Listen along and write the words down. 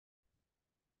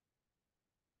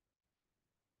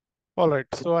All right.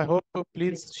 So I hope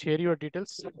please share your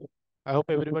details. I hope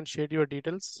everyone shared your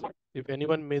details. If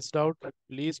anyone missed out,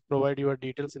 please provide your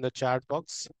details in the chat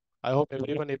box. I hope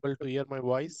everyone able to hear my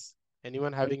voice.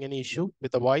 Anyone having any issue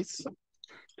with the voice?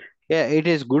 Yeah, it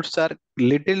is good, sir.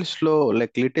 Little slow,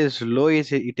 like little slow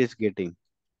is it is getting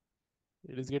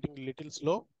It is getting a little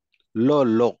slow.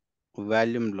 low,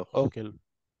 volume low. Okay.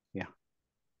 Yeah,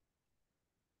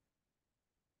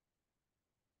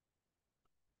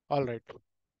 All right.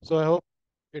 So I hope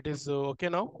it is okay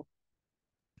now.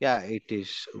 yeah, it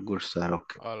is good, sir.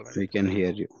 Okay, All right. we can hear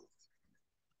you.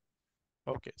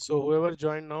 Okay. So whoever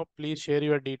joined now, please share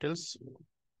your details.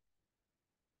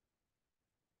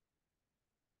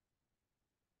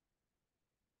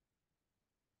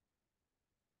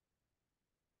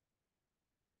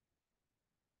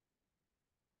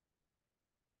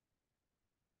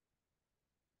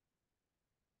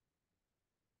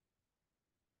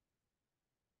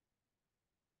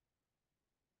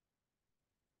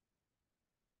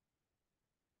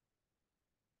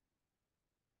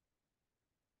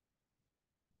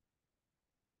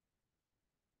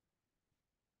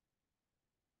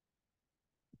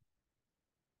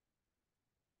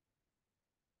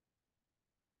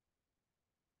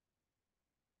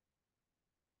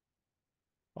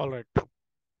 All right.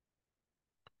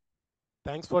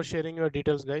 Thanks for sharing your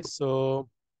details, guys. So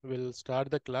we'll start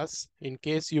the class. In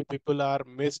case you people are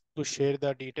missed to share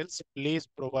the details, please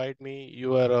provide me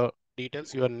your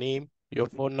details, your name, your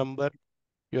phone number,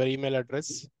 your email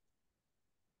address,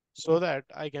 so that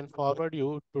I can forward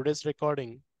you today's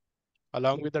recording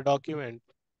along with the document,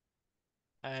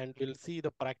 and we'll see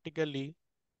the practically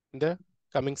in the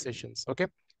coming sessions. Okay.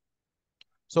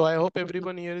 So I hope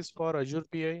everyone here is for Azure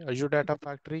PI, Azure Data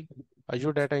Factory,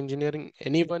 Azure Data Engineering.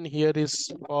 Anyone here is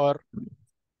for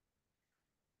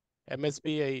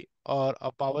MSBI or a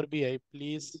Power BI,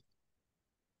 please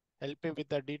help me with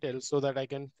the details so that I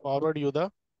can forward you the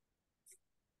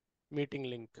meeting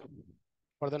link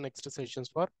for the next sessions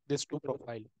for this two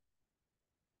profile.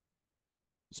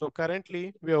 So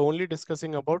currently we are only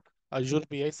discussing about Azure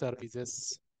BI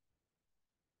services.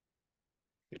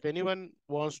 If anyone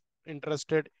wants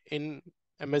interested in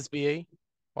MSBI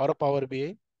or a Power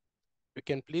BI, you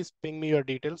can please ping me your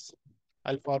details.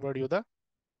 I'll forward you the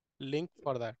link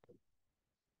for that.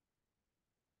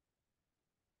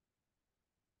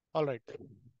 All right.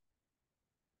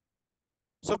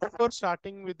 So before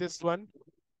starting with this one,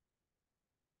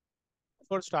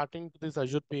 before starting this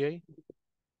Azure PI,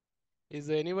 is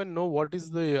anyone know what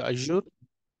is the Azure?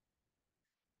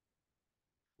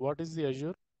 What is the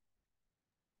Azure?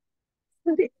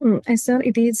 Sir,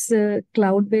 it is a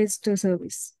cloud-based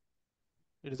service.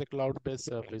 It is a cloud-based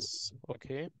service.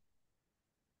 Okay.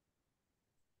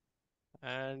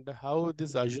 And how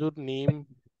this Azure name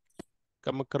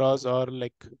come across, or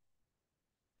like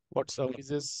what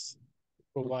services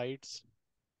provides?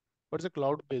 What's a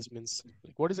cloud-based means?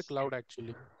 Like what is a cloud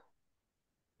actually?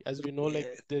 As we know,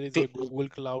 like there is a Cl- Google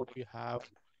Cloud, we have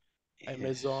Yes.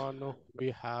 Amazon,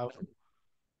 we have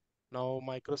now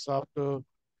Microsoft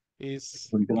is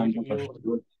giving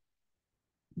you,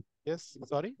 yes,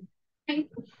 sorry.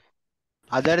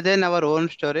 Other than our own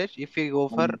storage, if we go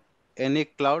for any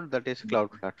cloud, that is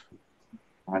cloud platform.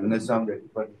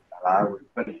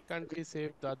 Can't we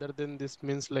save the other than this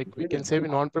means like we can save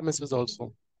in on-premises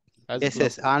also as a Yes, cloud?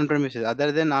 yes, on premises.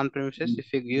 Other than on premises,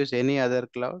 if you use any other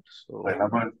cloud, so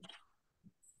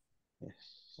yes.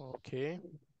 Okay.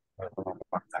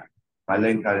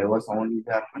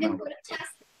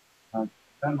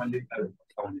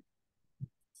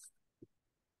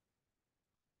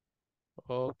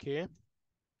 Okay.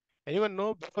 Anyone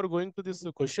know before going to these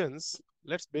questions,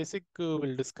 let's basic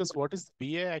we'll discuss what is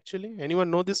BA actually.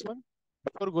 Anyone know this one?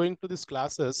 Before going to these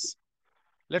classes,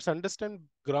 let's understand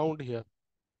ground here.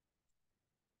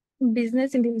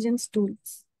 Business intelligence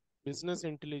tools. Business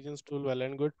intelligence tool, well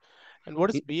and good. And what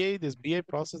is I- BA? This BA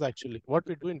process actually. What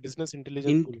we do in business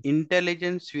intelligence tool.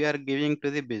 Intelligence we are giving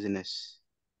to the business.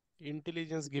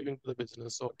 Intelligence giving to the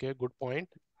business. Okay, good point.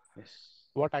 Yes.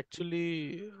 What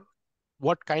actually,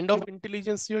 what kind of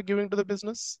intelligence you are giving to the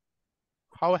business?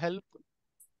 How help?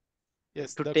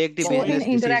 Yes, To the take the Show in business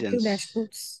point, interactive decisions.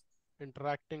 dashboards.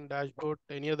 interacting dashboard,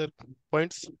 any other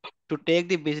points? To take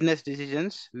the business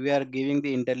decisions, we are giving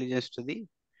the intelligence to the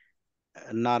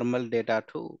normal data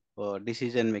to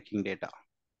decision making data.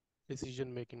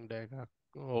 Decision making data.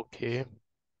 Okay.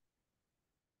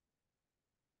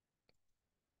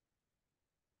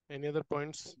 Any other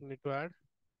points need to add?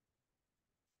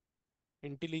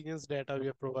 Intelligence data we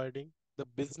are providing, the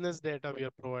business data we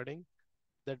are providing,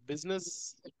 that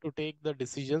business to take the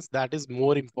decisions, that is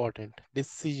more important.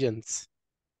 Decisions.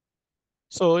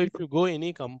 So if you go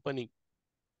any company,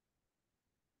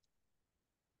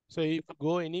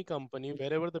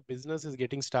 wherever the business is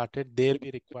getting started, they'll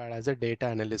be required as a data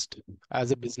analyst,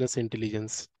 as a business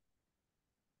intelligence.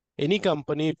 Any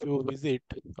company, if you visit,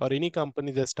 or any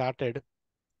company they started,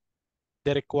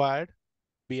 they required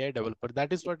BI developer.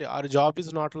 That is what our job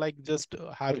is. Not like just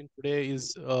having today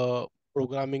is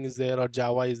programming is there or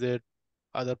Java is there,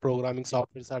 other programming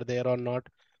softwares are there or not.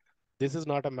 This is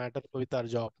not a matter with our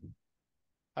job.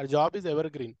 Our job is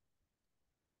evergreen.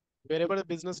 Wherever the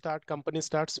business start, company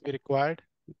starts,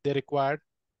 they required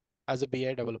as a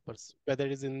BI developers, whether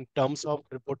it is in terms of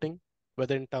reporting,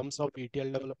 whether in terms of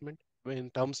ETL development, in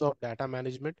terms of data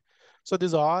management. So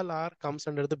these all are comes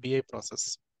under the BI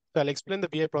process. So I'll explain the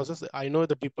BI process. I know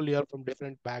the people here from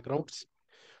different backgrounds.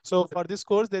 So for this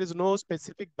course, there is no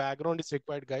specific background is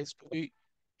required, guys, to be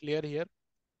clear here.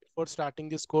 Before starting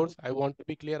this course, I want to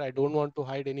be clear. I don't want to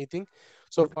hide anything.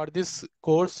 So for this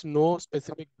course, no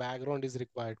specific background is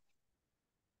required.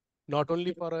 Not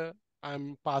only for a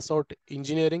I'm pass out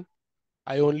engineering,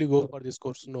 I only go for this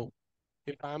course. No.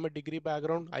 If I'm a degree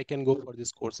background, I can go for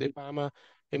this course. If I'm a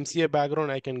MCA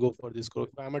background, I can go for this course.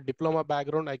 If I'm a diploma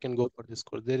background, I can go for this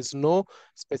course. There is no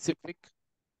specific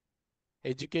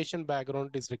education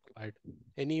background is required.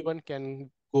 Anyone can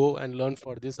go and learn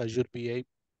for this Azure PI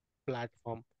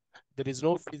platform. There is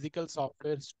no physical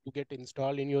software to get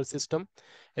installed in your system.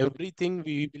 Everything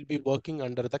we will be working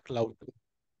under the cloud.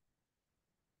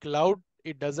 Cloud,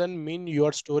 it doesn't mean you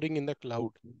are storing in the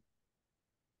cloud.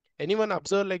 Anyone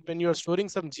observe, like when you are storing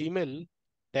some Gmail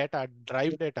data,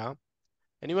 drive data,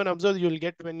 anyone observe you'll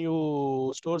get when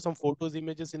you store some photos,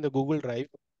 images in the Google Drive,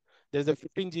 there's a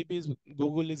 15 GB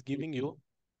Google is giving you,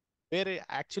 where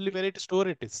it store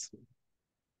it is.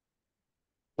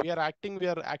 We are acting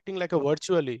like a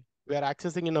virtually. We are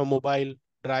accessing in a mobile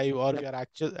drive, or we are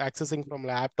accessing from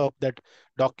laptop that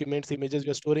documents, images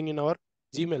we are storing in our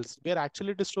Gmails. We are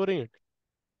actually storing it.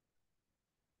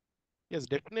 Yes,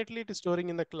 definitely it is storing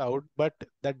in the cloud, but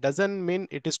that doesn't mean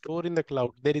it is stored in the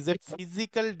cloud. There is a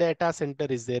physical data center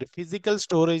is there, physical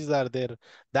storages are there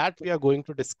that we are going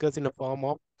to discuss in a form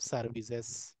of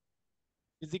services.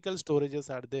 Physical storages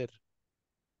are there.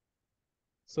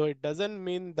 So it doesn't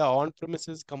mean the on-premise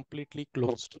is completely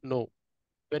closed. No.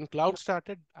 When cloud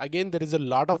started, again, there is a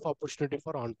lot of opportunity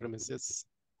for on-premises.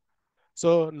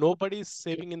 So nobody is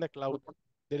saving in the cloud.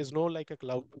 There is no like a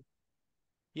cloud.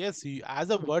 Yes, as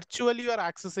a virtual, you are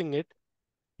accessing it.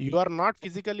 You are not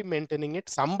physically maintaining it.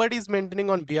 Somebody is maintaining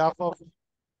on behalf of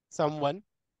someone,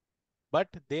 but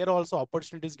there also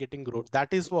opportunities getting growth.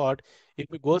 That is what, if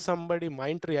we go somebody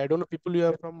Mindtree, I don't know people you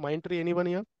are from Mindtree, anyone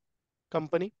here?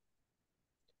 Company?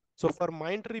 So for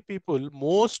Mindtree people,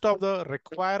 most of the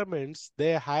requirements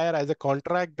they hire as a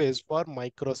contract base for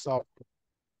Microsoft.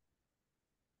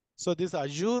 So this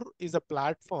Azure is a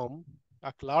platform,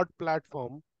 a cloud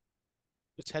platform,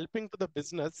 which helping to the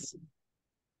business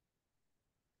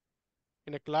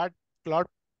in a cloud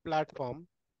platform.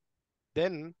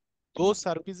 Then those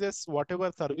services,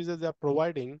 whatever services they are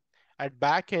providing at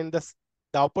back end, the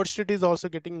opportunity is also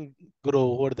getting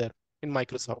grow over there in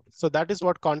Microsoft. So that is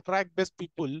what contract based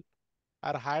people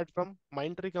are hired from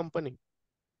Mindtree company.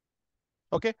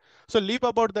 Okay. So leave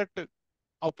about that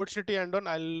opportunity and on.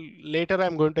 Later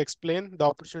I'm going to explain the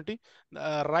opportunity.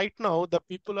 Right now, the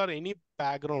people are any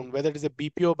background, whether it is a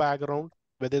BPO background,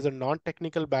 whether it's a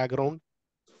non-technical background,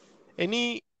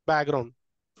 any background.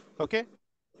 Okay.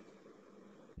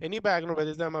 Any background,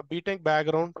 whether I'm a BTech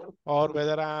background or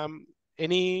whether I'm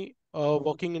any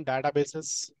working in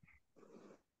databases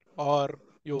or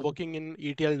you're working in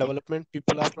ETL development,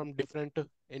 people are from different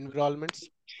environments.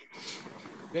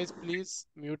 Guys, please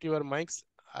mute your mics.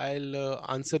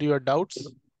 I'll answer your doubts.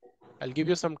 I'll give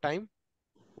you some time.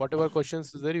 Whatever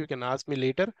questions is there, you can ask me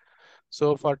later.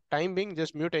 So for time being,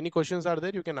 just mute. Any questions are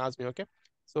there, you can ask me, okay?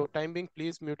 So time being,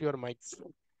 please mute your mics.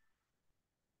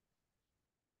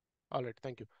 All right,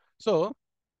 thank you. So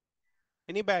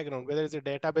any background, whether it's a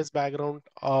database background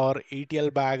or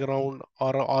ETL background,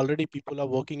 or already people are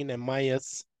working in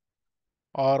MIS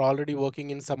or already working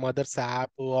in some other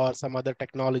SAP or some other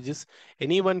technologies,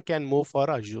 anyone can move for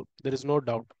Azure. There is no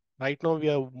doubt. Right now, we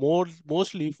are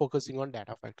mostly focusing on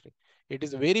data factory. It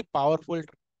is a very powerful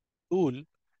tool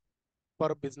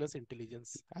for business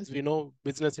intelligence, as we know,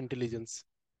 business intelligence.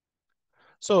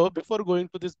 So before going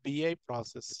to this BI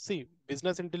process, see,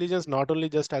 business intelligence not only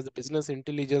just as a business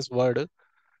intelligence word,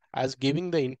 as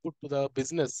giving the input to the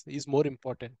business is more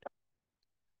important.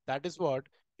 That is what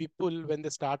people, when they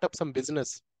start up some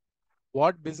business,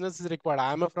 what business is required.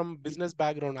 I am from business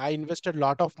background. I invested a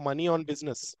lot of money on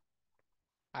business.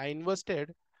 I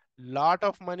invested lot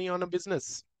of money on a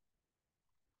business.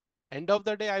 End of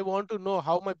the day, I want to know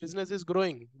how my business is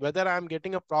growing, whether I'm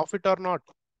getting a profit or not,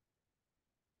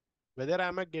 whether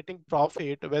I'm getting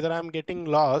profit, whether I'm getting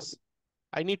loss.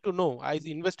 I need to know. I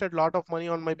invested a lot of money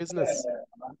on my business.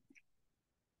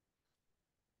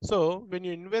 So when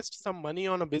you invest some money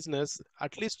on a business,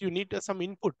 at least you need some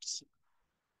inputs.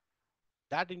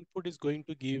 That input is going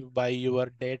to give by your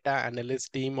data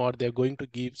analyst team, or they're going to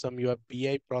give some your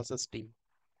BI process team.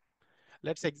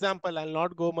 Let's example, I'll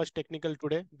not go much technical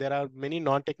today. There are many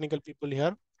non-technical people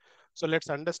here. So let's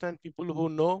understand people who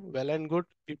know well and good.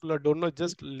 People who don't know,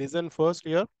 just listen first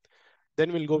here.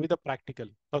 Then we'll go with the practical.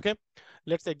 Okay.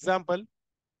 Let's example,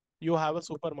 you have a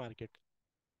supermarket.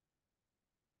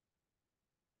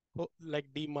 Like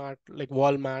D-Mart, like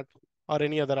Walmart, or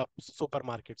any other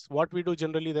supermarkets. What we do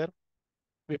generally there,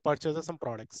 we purchase some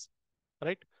products,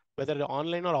 right? Whether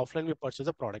online or offline, we purchase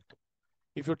a product.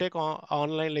 If you take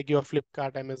online, like your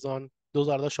Flipkart, Amazon, those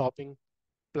are the shopping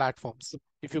platforms.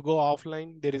 If you go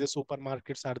offline, there is a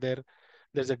supermarkets are there,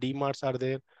 there's a D-Marts are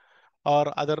there,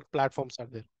 or other platforms are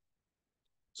there.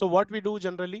 So what we do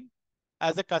generally,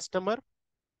 as a customer,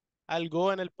 I'll go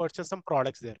and I'll purchase some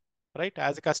products there, right?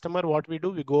 As a customer, what we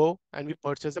do, we go and we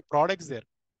purchase the products there,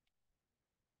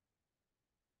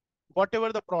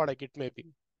 whatever the product it may be.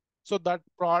 So that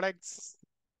products,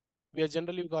 we are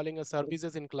generally calling as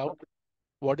services in cloud.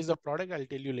 What is the product? I'll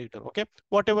tell you later. Okay.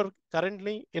 Whatever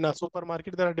currently in a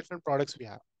supermarket, there are different products we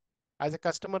have. As a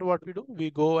customer, what we do, we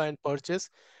go and purchase.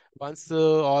 Once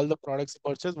all the products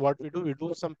purchase, what we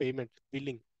do some payment,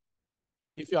 billing.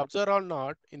 If you observe or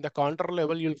not, in the counter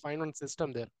level, you'll find on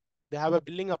system there. They have a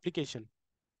billing application.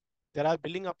 There are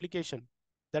billing application.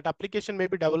 That application may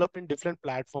be developed in different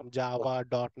platform, Java,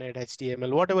 .NET,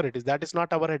 HTML, whatever it is. That is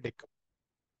not our headache.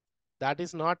 That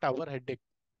is not our headache.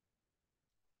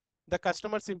 The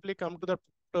customer simply come to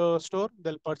the store,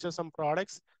 they'll purchase some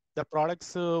products. The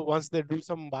products, once they do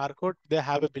some barcode, they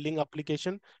have a billing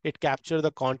application. It captures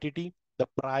the quantity, the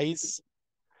price,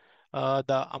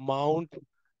 the amount,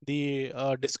 the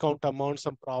discount amount,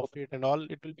 some profit and all,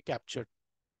 it will be captured.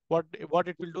 What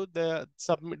it will do,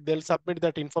 they'll submit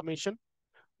that information,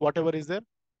 whatever is there,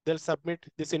 they'll submit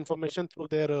this information through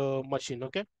their machine,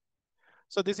 okay?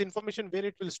 So this information, where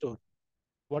it will store?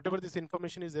 Whatever this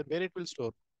information is there, where it will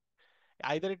store?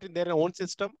 Either it in their own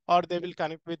system, or they will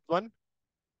connect with one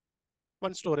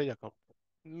storage account.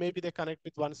 Maybe they connect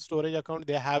with one storage account.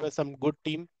 They have some good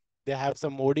team. They have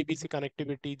some ODBC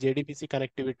connectivity, JDBC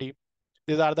connectivity.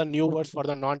 These are the new words for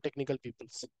the non-technical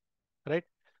peoples, right?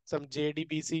 Some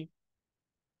JDBC,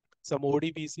 some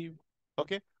ODBC.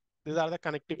 Okay, these are the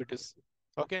connectivities.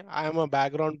 Okay, I am a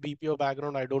background BPO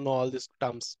background. I don't know all these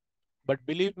terms, but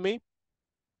believe me,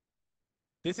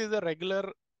 this is the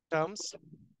regular terms,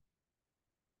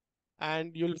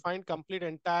 and you'll find complete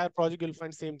entire project. You'll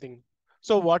find same thing.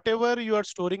 So whatever you are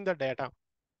storing the data,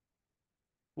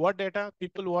 what data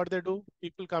people, what they do,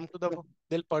 people come to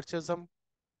they'll purchase some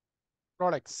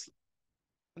products.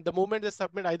 And the moment they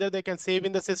submit, either they can save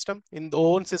in the system, in the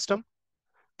own system,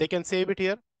 they can save it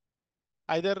here.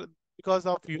 Either because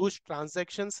of huge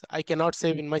transactions, I cannot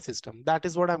save in my system. That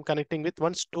is what I'm connecting with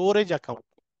one storage account.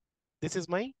 This is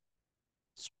my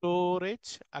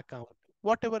storage account.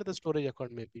 Whatever the storage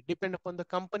account may be, depend upon the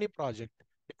company project,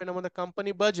 depend upon the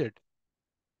company budget.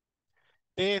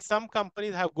 Some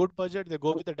companies have good budget, they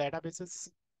go with the databases,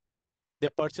 they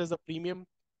purchase the premium,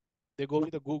 they go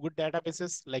with the good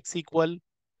databases like SQL,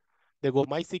 they go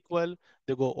MySQL,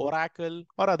 they go Oracle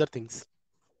or other things.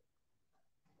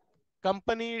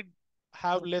 Company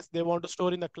have less, they want to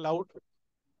store in the cloud.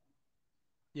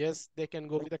 Yes, they can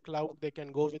go with the cloud, they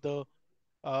can go with the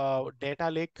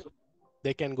data lake,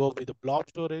 they can go with the blob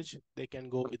storage, they can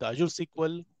go with Azure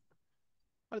SQL,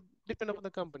 or depend upon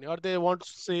the company, or they want to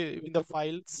say in the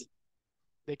files,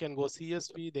 they can go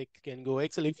CSV, they can go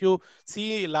Excel. If you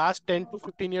see last 10 to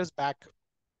 15 years back,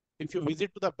 if you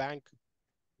visit to the bank,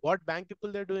 what bank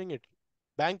people they're doing it?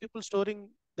 Bank people storing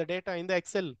the data in the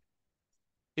Excel.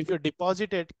 If you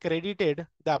deposited, credited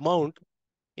the amount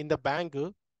in the bank,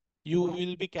 you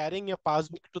will be carrying a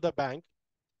passbook to the bank,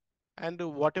 and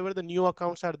whatever the new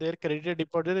accounts are there, credited,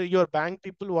 deposited, your bank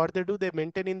people, what they do, they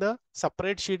maintain in the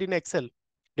separate sheet in Excel,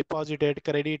 deposited,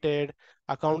 credited,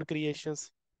 account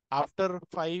creations. After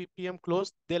 5 p.m.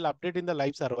 close, they'll update in the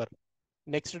live server.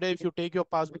 Next day, if you take your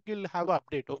passbook, you'll have an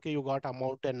update. Okay, you got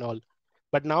amount and all.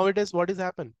 But nowadays, what is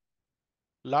happened?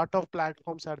 Lot of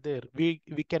platforms are there. We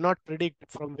cannot predict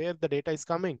from where the data is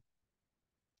coming.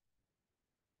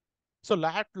 So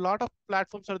lot of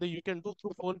platforms are there. You can do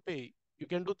through Phone Pay, you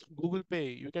can do through Google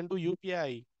Pay, you can do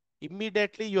UPI.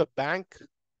 Immediately your bank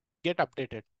get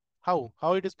updated. How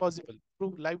it is possible?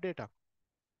 Through live data.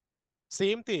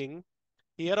 Same thing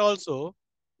here also.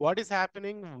 What is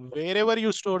happening wherever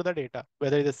you store the data,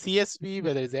 whether it's a CSV,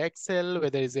 whether it's Excel,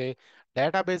 whether it's a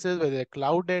databases, whether it's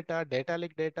cloud data, data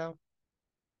lake data,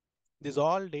 this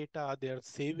all data they are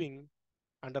saving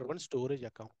under one storage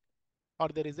account, or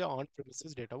there is a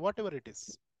on-premises data, whatever it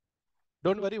is.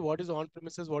 Don't worry, what is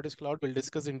on-premises, what is cloud, we'll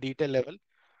discuss in detail level.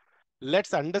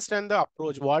 Let's understand the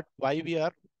approach, why we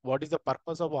are, what is the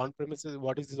purpose of on-premises,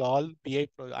 what is this all BI.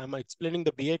 I'm explaining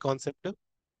the BI concept.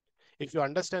 If you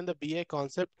understand the BI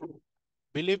concept,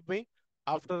 believe me,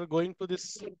 after going to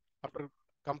this, after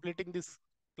completing this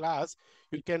class,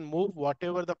 you can move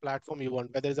whatever the platform you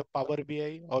want, whether it's a Power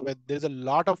BI or whether there's a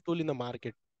lot of tool in the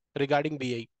market regarding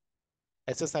BI.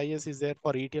 SSIS is there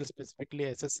for ETL specifically,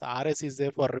 SSRS is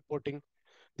there for reporting.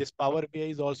 This Power BI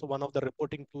is also one of the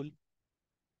reporting tool.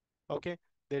 Okay,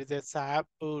 there is a SAP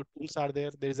tools are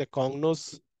there. There is a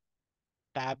Cognos,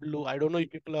 Tableau. I don't know if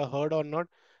people have heard or not.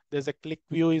 There's a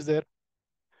ClickView is there.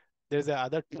 There's a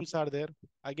other tools are there.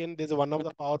 Again, there's one of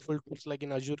the powerful tools like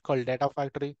in Azure called Data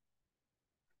Factory.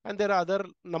 And there are other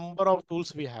number of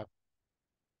tools we have.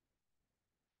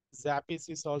 Zapier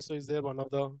is also is there. One of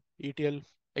the ETL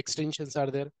extensions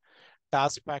are there.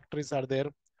 Task factories are there.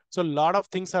 So a lot of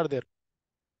things are there.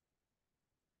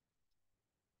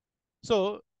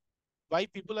 So why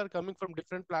people are coming from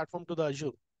different platform to the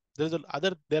Azure?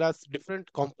 There are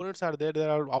different components are there. There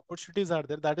are opportunities are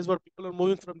there. That is what people are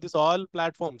moving from this all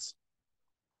platforms.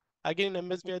 Again, in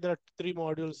MSBI, there are 3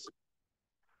 modules.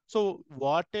 So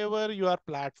whatever your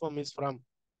platform is from,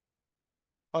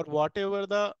 or whatever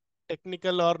the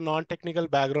technical or non-technical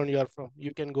background you are from,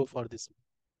 you can go for this.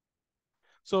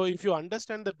 So if you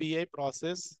understand the BI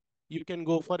process, you can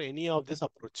go for any of this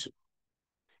approach.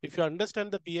 If you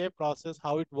understand the BI process,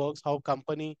 how it works, how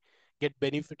company get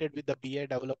benefited with the BI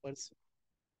developers,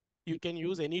 you can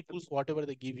use any tools, whatever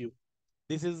they give you.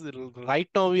 This is right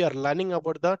now we are learning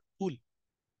about the tool.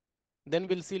 Then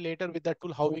we'll see later with that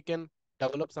tool how we can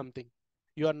develop something.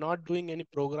 You are not doing any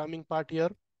programming part here.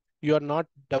 You are not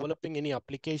developing any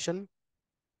application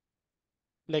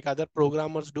like other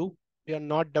programmers do. We are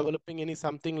not developing any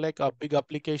something like big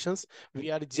applications. We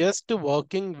are just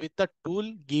working with the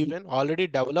tool given, already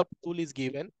developed tool is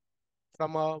given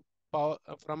from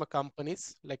from a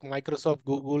companies like Microsoft,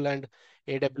 Google, and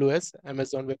AWS,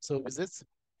 Amazon Web Services.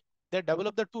 They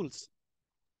develop the tools.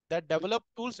 That developed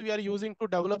tools we are using to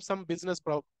develop some business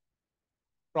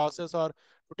process or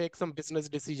to take some business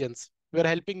decisions. We are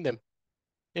helping them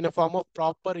in a form of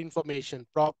proper information,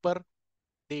 proper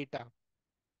data.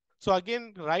 So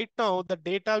again, right now, the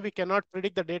data we cannot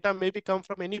predict. The data maybe come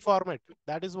from any format.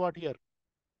 That is what here.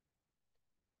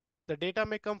 The data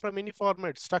may come from any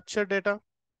format. Structured data.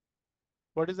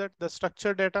 What is that? The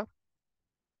structured data.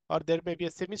 Or there may be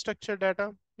a semi-structured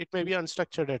data. It may be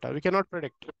unstructured data. We cannot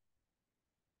predict.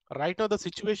 Right now, the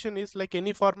situation is like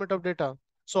any format of data.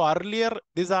 So earlier,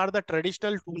 these are the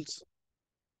traditional tools.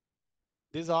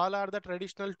 These all are the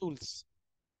traditional tools.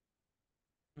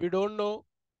 We don't know.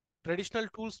 Traditional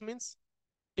tools means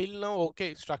till now,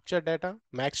 okay, structured data,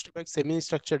 max to max,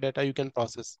 semi-structured data you can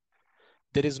process.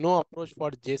 There is no approach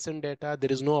for JSON data.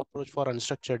 There is no approach for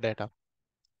unstructured data.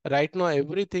 Right now,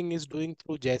 everything is doing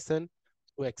through JSON,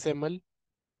 through XML,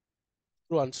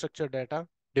 through unstructured data,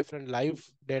 different live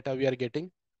data we are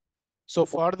getting. So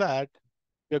for that,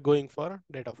 we are going for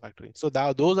data factory. So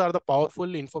those are the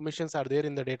powerful informations are there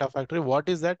in the data factory. What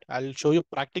is that? I'll show you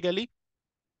practically.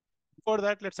 For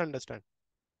that, let's understand.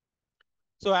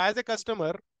 So as a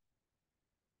customer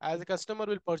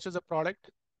will purchase a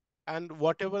product, and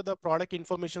whatever the product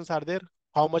informations are there,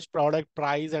 how much product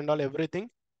price and all everything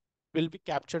will be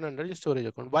captured under the storage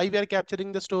account. Why we are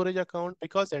capturing the storage account?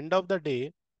 Because end of the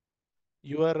day,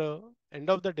 your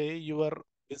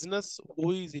business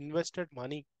who is invested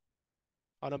money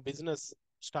on a business,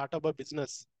 start up a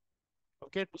business.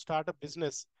 Okay, to start a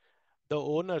business, the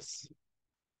owners,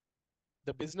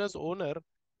 the business owner,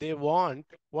 they want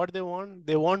what they want.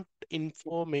 They want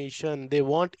information. They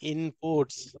want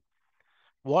inputs.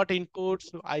 What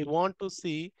inputs I want to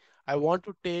see? I want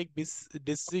to take this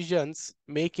decisions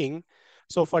making.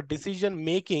 So for decision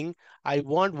making, I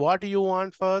want what you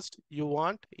want first. You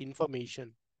want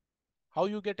information. How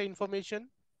you get information?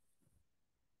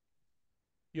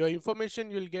 Your information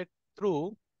you'll get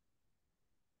through.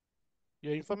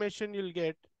 Your information you'll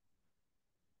get.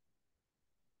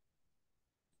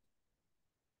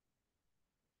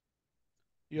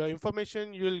 Your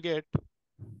information you'll get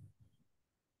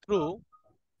through.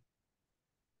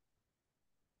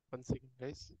 One second,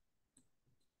 guys.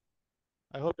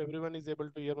 I hope everyone is able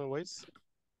to hear my voice.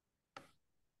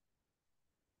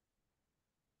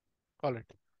 All right.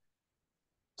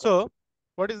 So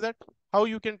what is that? How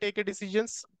you can take a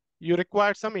decisions? You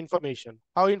require some information.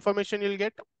 How information you'll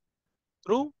get?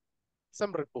 Through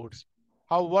some reports.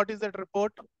 How, what is that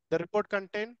report? The report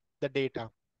contain the data,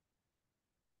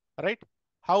 right?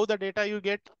 How the data you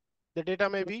get? The data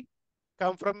may be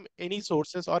come from any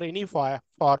sources or any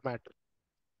format.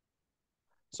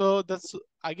 So this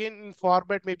again in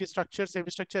format may be structure,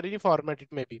 semi-structure, any format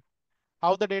it may be.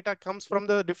 How the data comes from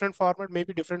the different format,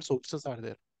 maybe different sources are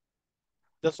there.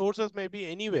 The sources may be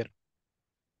anywhere.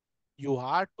 You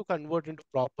have to convert into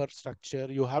proper structure.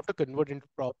 You have to convert into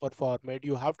proper format.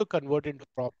 You have to convert into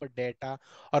proper data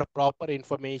or proper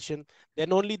information.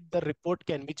 Then only the report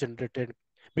can be generated.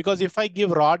 Because if I give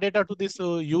raw data to this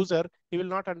user, he will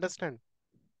not understand.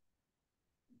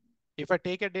 If I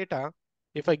take a data,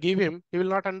 if I give him, he will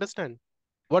not understand.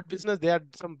 What business? They are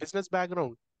some business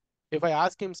background. If I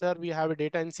ask him, sir, we have a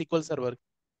data in SQL Server.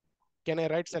 Can I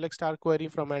write select star query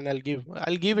from and I'll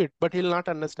give it, but he'll not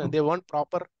understand. They want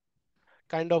proper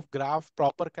kind of graph,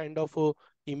 proper kind of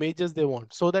images they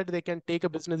want so that they can take a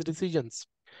business decisions.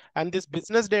 And this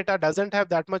business data doesn't have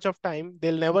that much of time.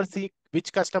 They'll never see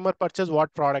which customer purchased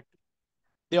what product.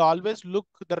 They always look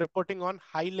the reporting on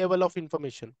high level of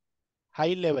information.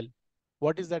 High level.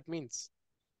 What does that means?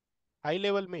 High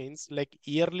level means like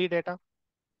yearly data,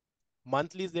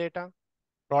 monthly data,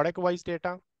 product wise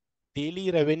data,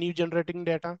 daily revenue generating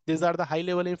data. These are the high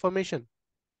level information.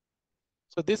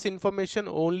 So this information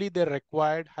only the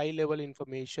required high level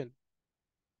information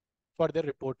for the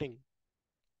reporting.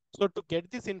 So to get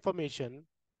this information,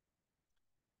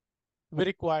 we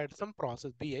required some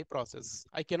process, BI process.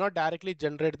 I cannot directly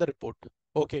generate the report.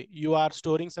 Okay, you are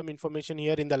storing some information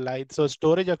here in the live. So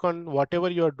storage account, whatever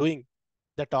you are doing,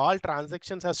 that all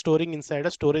transactions are storing inside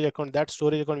a storage account. That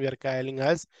storage account we are calling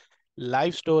as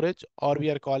live storage, or we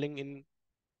are calling in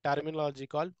terminology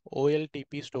called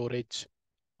OLTP storage,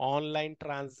 online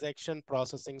transaction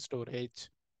processing storage.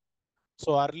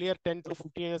 So earlier 10 to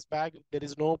 15 years back, there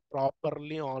is no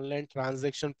properly online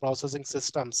transaction processing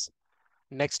systems.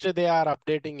 Next, they are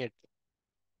updating it.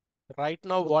 Right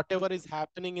now, whatever is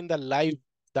happening in the live,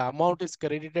 the amount is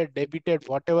credited, debited,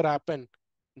 whatever happened,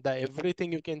 the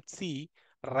everything you can see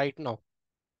right now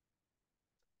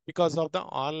because of the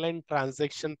online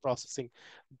transaction processing.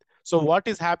 So what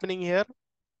is happening here?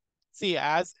 See,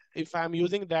 as if I'm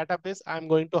using database, I'm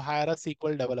going to hire a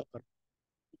SQL developer.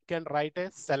 You can write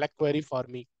a select query for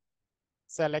me.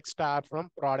 Select star from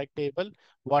product table,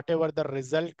 whatever the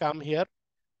result come here,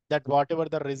 that whatever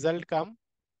the result come,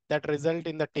 that result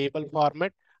in the table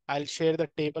format, I'll share the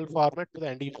table format to the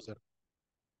end user.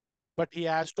 But he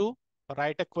has to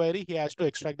write a query, he has to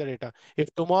extract the data.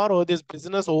 If tomorrow this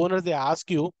business owners, they ask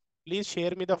you, please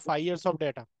share me the 5 years of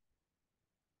data.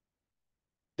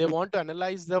 They want to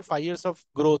analyze the 5 years of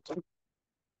growth.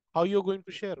 How you're going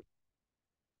to share?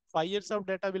 5 years of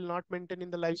data will not maintain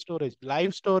in the live storage.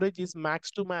 Live storage is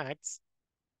max to max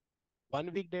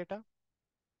 1 week data,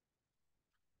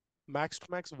 max to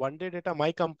max 1 day data.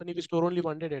 My company, we store only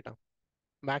 1 day data.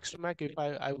 Max to max, if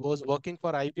I was working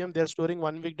for IBM, they're storing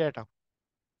 1 week data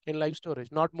in live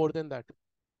storage, not more than that.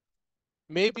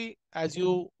 Maybe as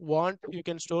you want, you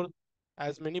can store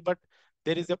as many, but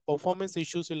there is a performance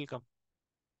issues will come.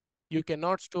 You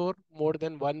cannot store more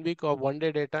than 1 week or 1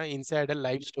 day data inside a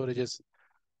live storages.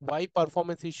 Why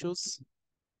performance issues?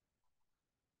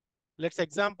 Let's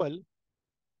example,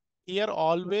 here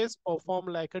always perform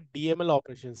like a DML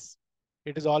operations.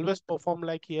 It is always performed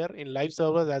like here in live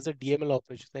servers as a DML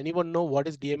operations. Anyone know what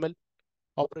is DML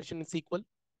operation in SQL?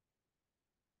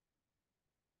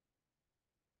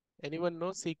 Anyone know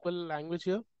SQL language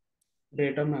here?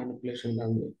 Data manipulation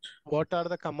language. What are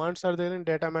the commands are there in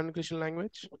data manipulation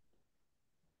language?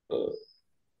 Uh,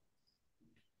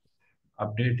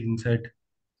 Update, insert,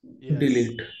 Yes.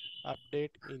 Delete.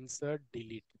 Update, insert,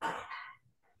 delete.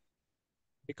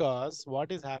 Because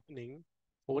what is happening,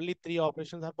 only 3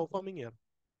 operations are performing here.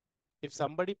 If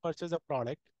somebody purchases a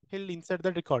product, he'll insert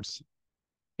the records.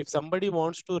 If somebody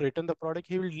wants to return the product,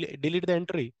 he will delete the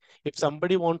entry. If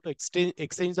somebody wants to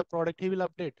exchange the product, he will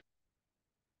update.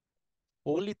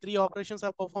 Only 3 operations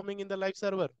are performing in the live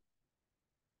server.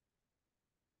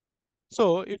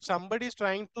 So if somebody is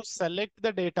trying to select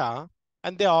the data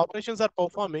and the operations are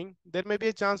performing, there may be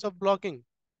a chance of blocking.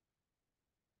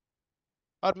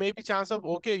 Or maybe chance of,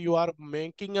 okay, you are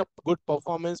making a good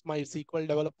performance. My SQL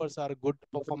developers are good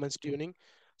performance tuning.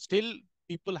 Still,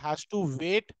 people has to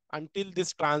wait until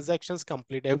this transactions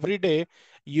complete. Every day,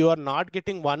 you are not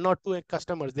getting 1 or 2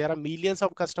 customers. There are millions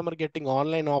of customers getting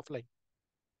online, offline.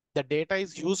 The data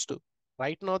is used.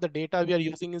 Right now, the data we are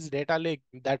using is data lake.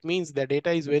 That means the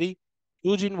data is very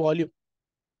huge in volume.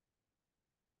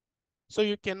 So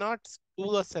you cannot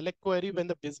do a select query when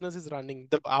the business is running.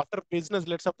 After business,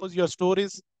 let's suppose your store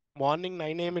is morning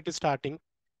 9 a.m. it is starting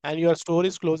and your store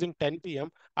is closing 10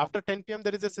 p.m. After 10 p.m.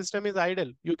 there is a system is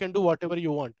idle. You can do whatever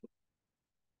you want.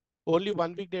 Only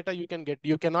 1 week data you can get.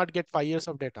 You cannot get 5 years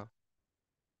of data.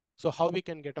 So how we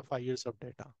can get a 5 years of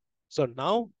data? So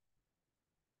now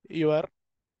your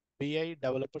BI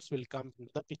developers will come into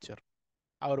the picture.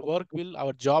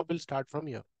 Our job will start from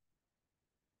here.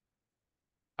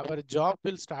 Our job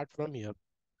will start from here.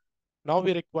 Now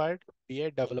we required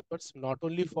BI developers not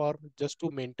only for just to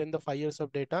maintain the 5 years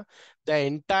of data, the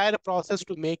entire process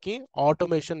to make a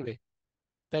automation way,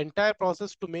 the entire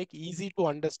process to make easy to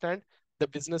understand the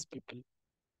business people,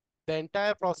 the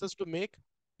entire process to make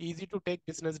easy to take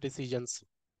business decisions.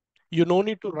 You no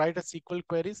need to write a SQL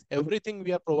queries. Everything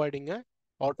we are providing a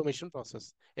automation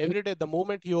process. Every day, the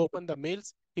moment he open the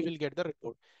mails, he will get the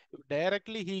report.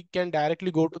 Directly, he can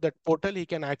directly go to that portal. He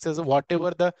can access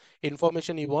whatever the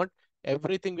information he want.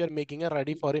 Everything we are making a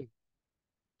ready for him.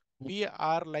 We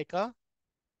are like a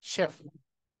chef.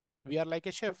 We are like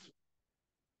a chef.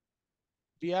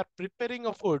 We are preparing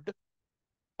a food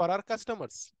for our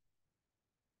customers.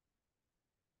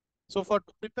 So for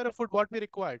to prepare a food, what we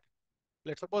required?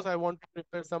 Let's suppose I want to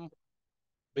prepare some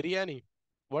biryani.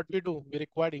 What we do? We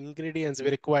required ingredients. We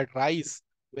required rice.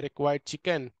 We required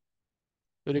chicken.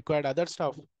 We required other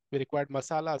stuff. We required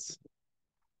masalas.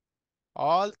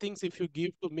 All things if you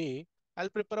give to me, I'll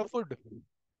prepare a food.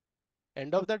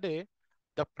 End of the day,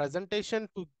 the presentation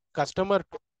to customer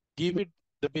to give it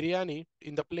the biryani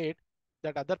in the plate,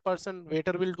 that other person,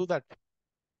 waiter will do that.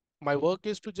 My work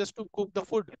is to just to cook the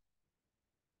food.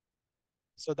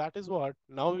 So that is what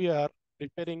now we are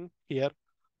preparing here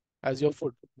as your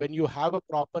food. When you have a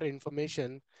proper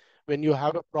information, when you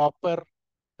have a proper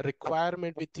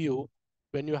requirement with you,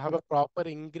 when you have a proper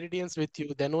ingredients with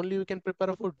you, then only you can prepare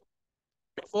a food.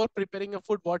 Before preparing a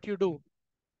food, what you do?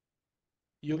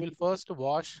 You will first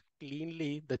wash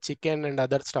cleanly the chicken and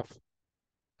other stuff,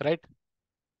 right?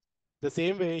 The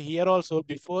same way here also,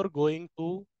 before going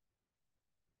to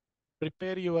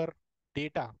prepare your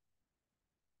data,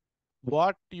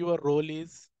 what your role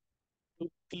is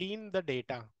to clean the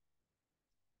data.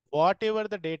 Whatever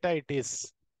the data it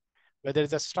is, whether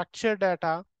it's a structured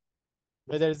data,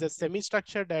 whether it's a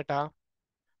semi-structured data,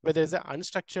 whether it's a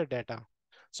unstructured data.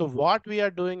 So what we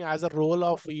are doing as a role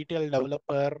of ETL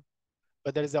developer,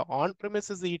 whether it's an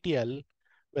on-premises ETL,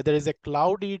 whether it's a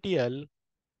cloud ETL,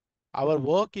 our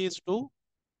work is to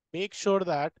make sure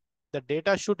that the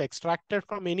data should extracted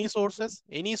from any sources,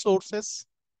 and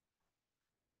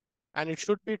it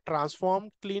should be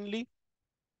transformed cleanly,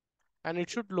 and it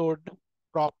should load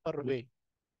proper way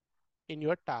in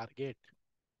your target.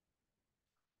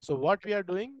 So what we are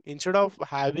doing, instead of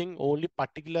having only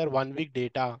particular 1 week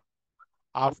data,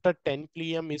 after 10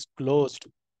 p.m. is closed,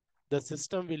 the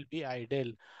system will be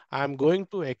idle. I'm going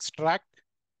to extract,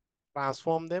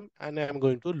 transform them, and I'm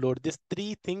going to load. These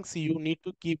three things you need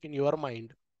to keep in your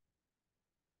mind.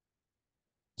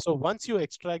 So once you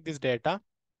extract this data,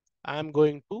 I'm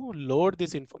going to load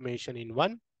this information in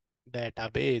one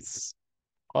database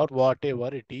or whatever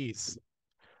it is.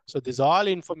 So this all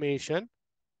information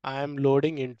I am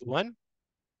loading into one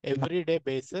everyday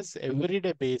basis.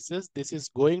 Everyday basis, this is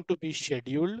going to be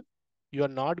scheduled. You are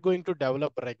not going to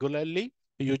develop regularly.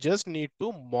 You just need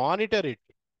to monitor it.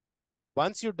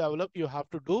 Once you develop, you have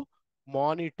to do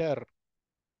monitor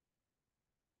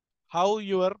how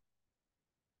it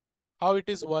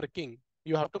is working.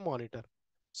 You have to monitor.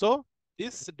 So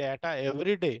this data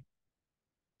every day,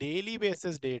 daily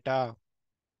basis data,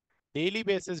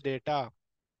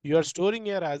 you are storing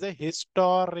here as a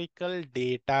historical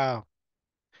data.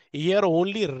 Here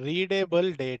only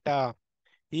readable data.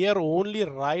 Here only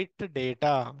write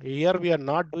data. Here we are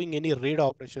not doing any read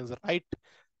operations.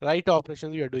 Write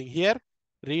operations we are doing here.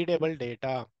 Readable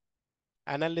data.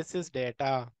 Analysis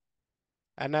data.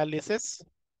 Analysis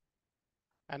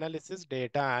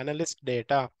data. Analyst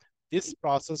data. This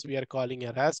process we are calling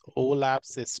it as OLAP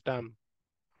system.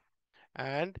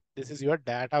 And this is your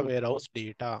data warehouse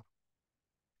data.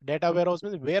 Data warehouse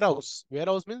means warehouse.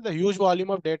 Warehouse means the huge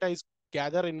volume of data is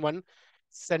gathered in one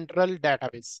central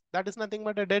database. That is nothing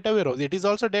but a data warehouse. It is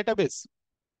also database.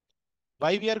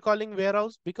 Why we are calling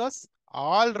warehouse? Because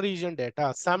all region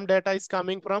data, some data is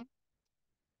coming from,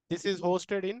 this is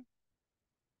hosted in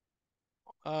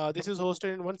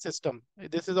one system.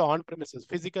 This is on premises.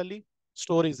 Physically,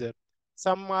 store is there.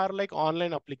 Some are like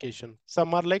online application.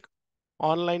 Some are like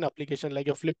online application like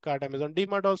a Flipkart, Amazon,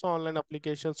 DMart also online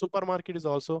application. Supermarket is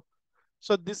also.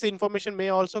 So this information may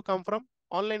also come from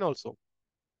online also.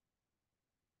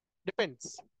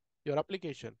 Depends your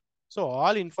application. So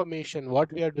all information,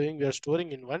 what we are doing, we are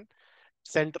storing in one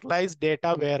centralized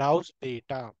data warehouse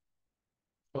data.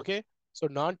 Okay. So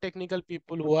non-technical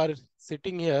people who are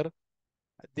sitting here,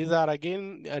 these are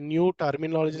again a new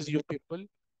terminologies you people,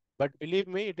 but believe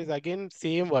me, it is again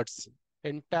same words.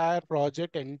 Entire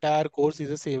project, entire course is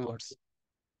the same words.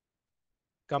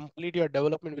 Complete your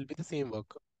development will be the same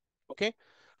work. Okay.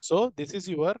 So this is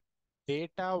your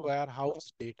data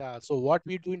warehouse data. So what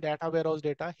we do in data warehouse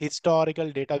data,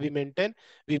 historical data we maintain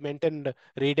the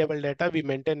readable data, we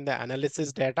maintain the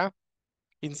analysis data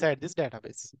inside this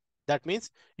database. That means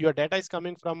your data is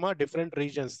coming from different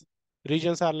regions. The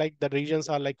regions are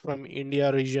like from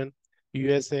India region,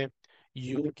 USA,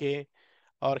 UK,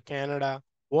 or Canada,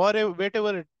 wherever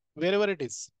it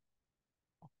is.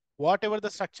 Whatever the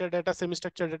structured data,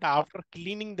 semi-structured data, after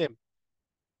cleaning them,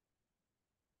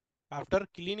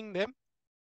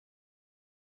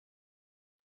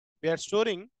 we are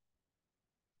storing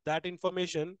that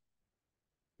information.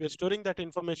 We are storing that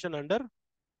information under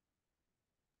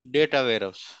Data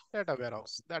warehouse. data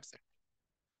warehouse. That's it.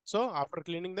 So after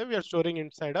cleaning them, we are storing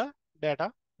inside a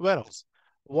data warehouse,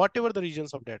 whatever the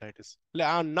regions of data it is.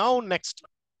 Now next,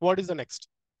 what is the next?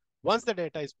 Once the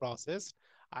data is processed,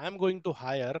 I am going to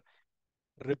hire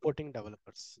reporting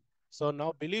developers. So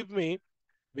now believe me,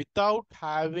 without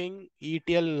having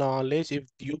ETL knowledge, if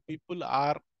you people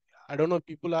are, I don't know,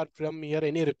 people are from here,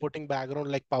 any reporting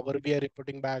background like Power BI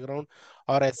reporting background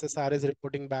or SSRS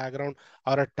reporting background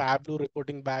or a Tableau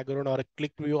reporting background or a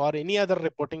ClickView or any other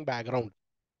reporting background.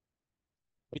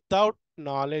 Without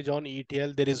knowledge on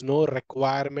ETL, there is no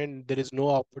requirement, there is no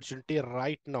opportunity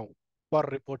right now for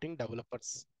reporting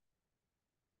developers.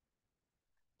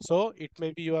 So it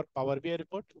may be your Power BI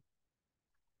report,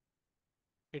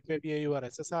 it may be your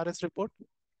SSRS report,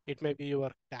 it may be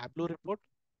your Tableau report,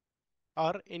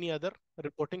 or any other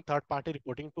reporting, third-party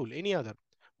reporting tool, any other.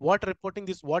 What reporting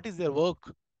is, what is their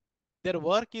work? Their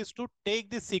work is to take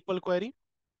this SQL query.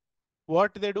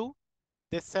 What they do?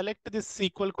 They select this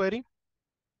SQL query.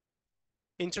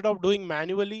 Instead of doing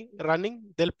manually running,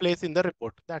 they'll place in the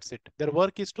report. That's it. Their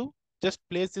work is to just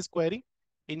place this query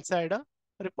inside a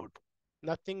report.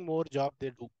 Nothing more job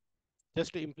they do.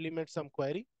 Just to implement some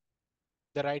query,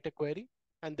 they write a query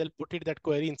and they'll put it that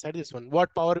query inside this one.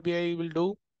 What Power BI will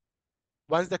do,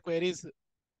 once the query is,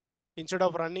 instead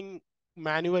of running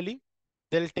manually,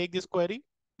 they'll take this query,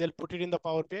 they'll put it in the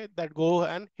Power BI that go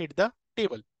and hit the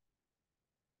table.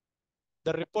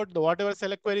 The report, whatever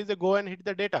select queries, they go and hit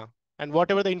the data, and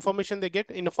whatever the information they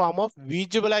get in the form of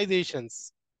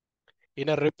visualizations. In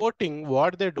a reporting,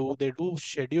 what they do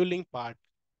scheduling part.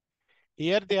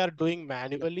 Here they are doing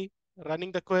manually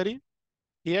running the query.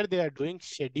 Here they are doing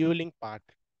scheduling part.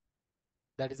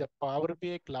 That is a Power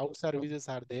BI cloud services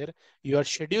are there. You are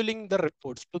scheduling the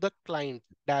reports to the client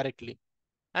directly.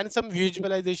 And some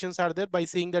visualizations are there. By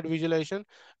seeing that visualization,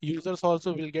 users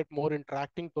also will get more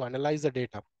interacting to analyze the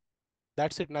data.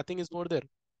 That's it. Nothing is more there.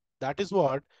 That is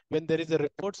what, when there is a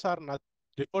report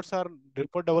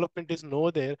development is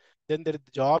no there, then their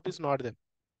job is not there.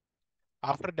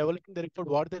 After developing the report,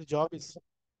 what their job is?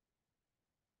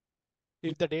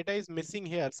 If the data is missing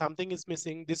here, something is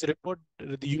missing, this report,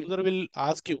 the user will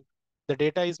ask you, the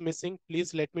data is missing,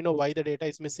 please let me know why the data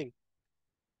is missing.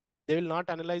 They will not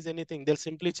analyze anything. They'll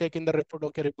simply check in the report.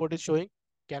 Okay, report is showing.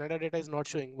 Canada data is not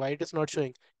showing. Why it is not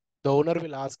showing? The owner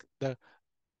will ask, the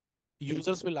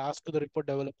users will ask to the report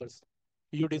developers.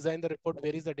 You design the report,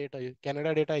 where is the data?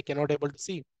 Canada data, I cannot able to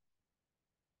see.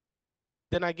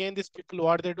 Then again, these people,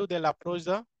 what they do,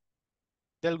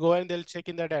 they'll go and they'll check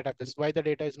in the database, why the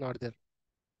data is not there.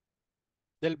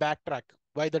 They'll backtrack,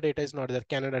 why the data is not there,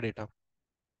 Canada data.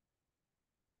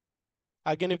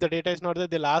 Again, if the data is not there,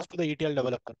 they'll ask to the ETL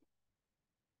developer.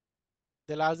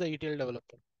 They'll ask the ETL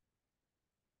developer.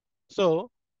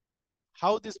 So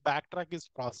how this backtrack is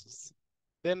processed?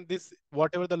 Then this,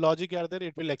 whatever the logic are there,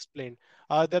 it will explain.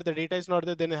 Either the data is not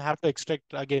there, then I have to extract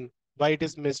again. Why it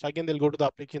is missed? Again, they'll go to the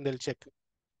application, they'll check.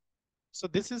 So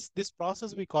this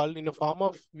process we call in a form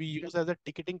of, we use as a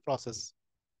ticketing process.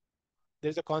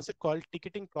 There's a concept called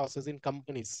ticketing process in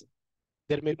companies.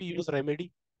 There may be use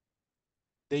Remedy.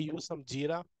 They use some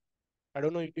Jira. I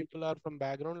don't know if people are from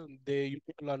background, you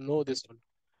people are know this one.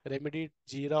 Remedy,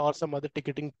 Jira, or some other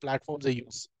ticketing platforms they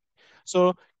use.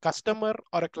 So customer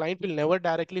or a client will never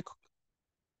directly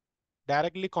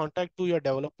contact to your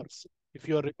developers. If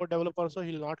you're a report developer, so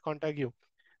he'll not contact you.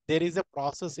 There is a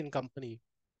process in company.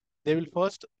 They will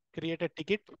first create a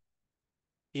ticket,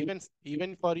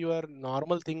 even for your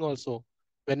normal thing also.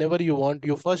 Whenever you want,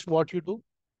 you first what you do,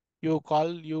 you call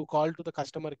to the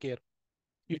customer care.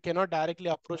 You cannot directly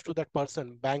approach to that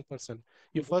person, bank person.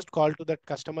 You first call to that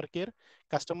customer care.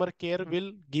 Customer care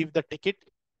will give the ticket,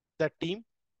 the team,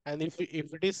 and if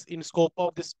it is in scope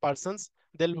of this person's,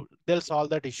 they'll solve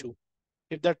that issue.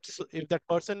 If that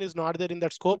person is not there in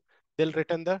that scope, they'll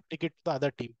return the ticket to the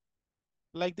other team.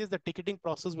 Like this, the ticketing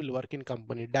process will work in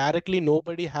company. Directly,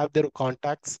 nobody have their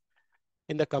contacts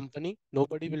in the company.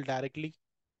 Nobody will directly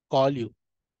call you.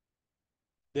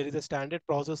 There is a standard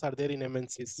process are there in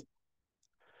MNCs.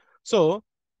 So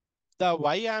the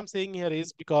why I'm saying here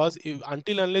is because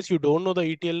until unless you don't know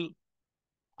the ETL,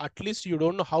 at least you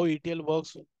don't know how ETL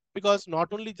works. Because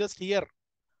not only just here,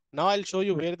 now I'll show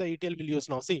you where the ETL will use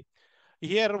now. See,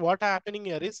 here what happening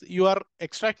here is you are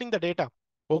extracting the data.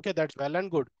 Okay, that's well and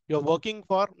good. You're working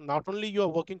for, not only you are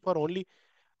working for only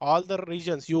all the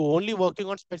regions, you only working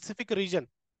on specific region.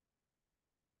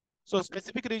 So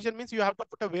specific region means you have to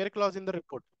put a where clause in the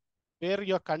report. Where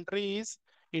your country is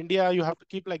India, you have to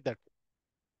keep like that.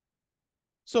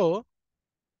 So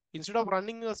instead of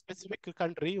running a specific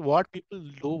country, what people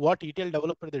do, what ETL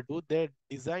developer they do, they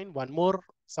design one more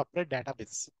separate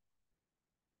database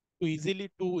to easily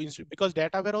because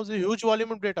data warehouse is a huge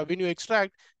volume of data. When you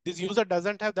extract, this user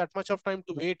doesn't have that much of time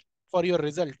to wait for your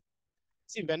result.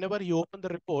 See, whenever you open the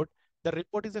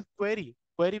report is a query.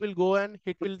 Query will go and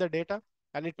hit will the data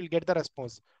and it will get the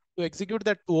response. To execute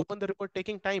that, to open the report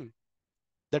taking time.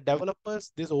 The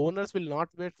developers, these owners will not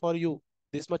wait for you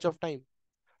this much of time.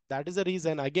 That is the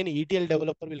reason, again, ETL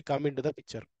developer will come into the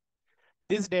picture.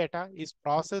 This data is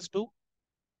processed to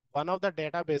one of the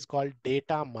database called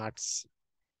data marts.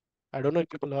 I don't know if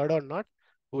people heard or not.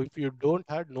 So if you don't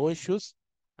heard, no issues.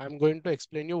 I'm going to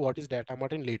explain you what is data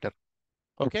mart in later.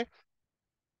 Okay.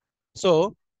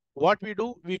 So what we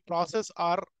do, we process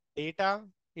our data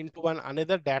into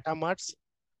another data marts.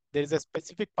 There is a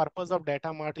specific purpose of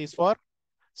data mart is for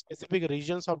specific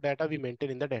regions of data we maintain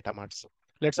in the data marts.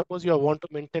 Let's suppose you want to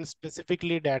maintain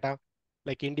specifically data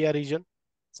like India region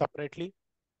separately,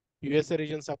 USA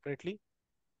region separately,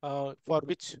 for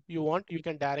which you want, you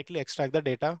can directly extract the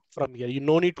data from here. You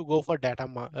no need to go for data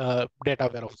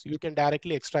warehouse. You can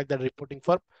directly extract the reporting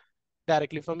for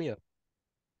directly from here.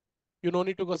 You no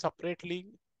need to go separately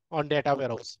on data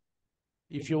warehouse.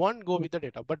 If you want, go with the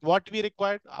data. But what we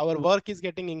required, our work is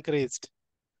getting increased.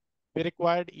 We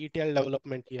required ETL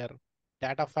development here.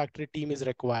 Data factory team is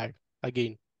required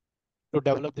again to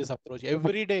develop this approach.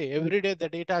 Every day the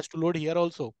data has to load here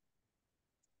also.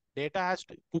 Data has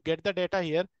to get the data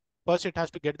here. First, it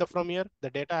has to get the from here. The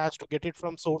data has to get it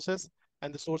from sources,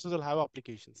 and the sources will have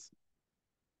applications.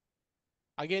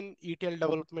 Again, ETL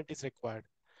development is required.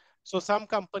 So some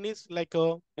companies like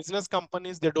business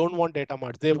companies, they don't want data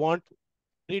marts. They want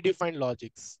predefined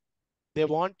logics. They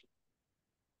want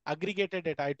aggregated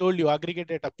data. I told you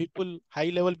aggregated data. People, high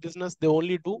level business, they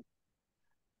only do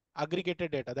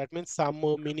aggregated data. That means some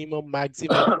minimum,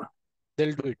 maximum,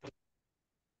 they'll do it.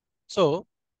 So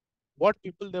what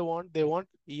people they want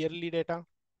yearly data,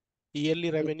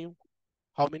 yearly revenue,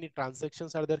 how many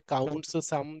transactions are there, counts,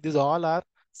 these all are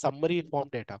summary form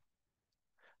data.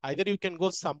 Either you can go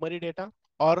summary data,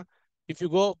 or if you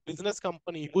go business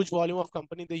company, huge volume of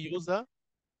company, they use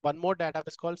one more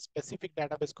database called specific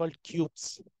database called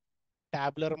cubes,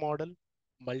 tabular model,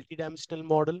 multidimensional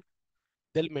model,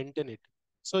 they'll maintain it.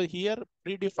 So here,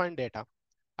 predefined data,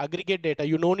 aggregate data,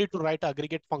 you no need to write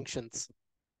aggregate functions.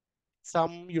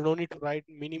 Some you don't need to write,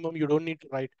 minimum you don't need to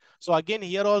write. So again,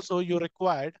 here also you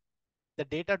required the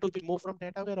data to be moved from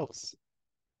data warehouse.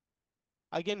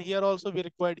 Again, here also we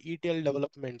required ETL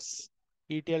developments,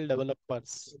 ETL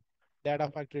developers, data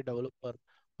factory developer,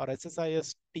 or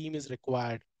SSIS team is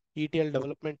required. ETL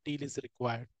development team is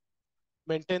required.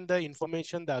 Maintain the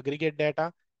information, the aggregate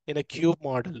data in a cube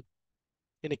model,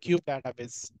 in a cube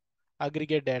database.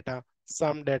 Aggregate data,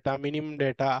 some data, minimum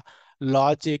data,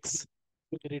 logics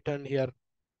written here.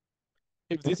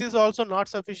 If this is also not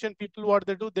sufficient, people what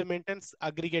they do, they maintain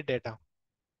aggregate data,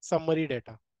 summary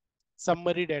data,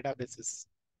 summary databases.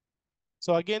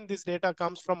 So again, this data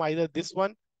comes from either this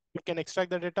one, you can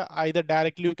extract the data, either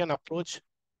directly you can approach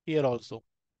here also.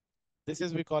 This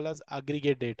is we call as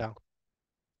aggregate data,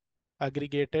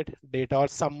 aggregated data or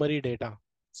summary data,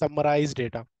 summarized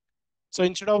data. So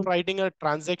instead of writing a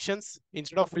transactions,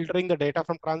 instead of filtering the data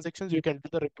from transactions, you can do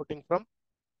the reporting from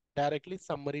directly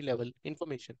summary level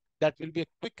information. That will be a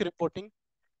quick reporting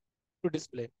to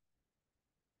display.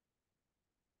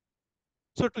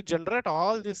 So to generate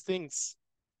all these things,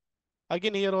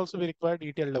 again, here also we require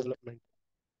detailed development.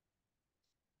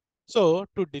 So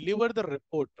to deliver the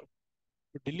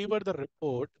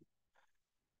report,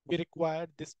 we require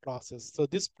this process. So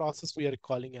this process we are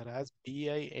calling it as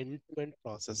BI end-to-end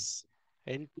process.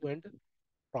 End-to-end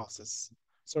process.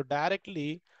 So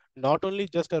directly, not only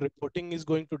just a reporting is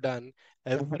going to done,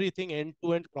 everything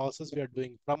end-to-end process we are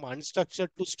doing, from unstructured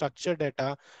to structured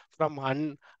data, from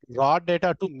raw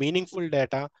data to meaningful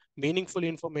data, meaningful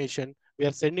information, we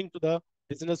are sending to the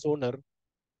business owner.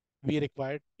 We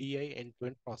require DI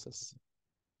end-to-end process.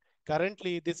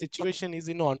 Currently, the situation is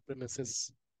in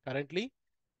on-premises. Currently,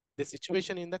 the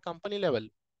situation in the company level.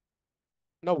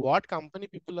 Now, what company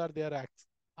people are there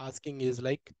asking is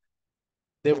like,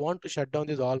 they want to shut down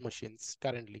these all machines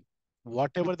currently.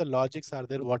 Whatever the logics are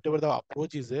there, whatever the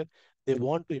approach is there, they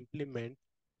want to implement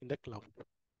in the cloud.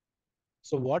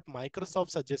 So what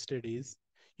Microsoft suggested is,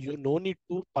 you no need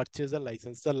to purchase a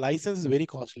license. The license is very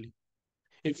costly.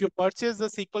 If you purchase the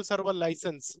SQL Server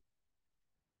license,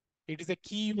 it is a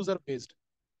key user based.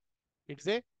 It's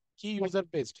a key user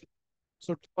based.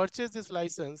 So to purchase this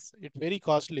license, it's very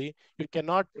costly. You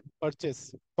cannot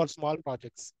purchase for small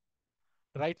projects.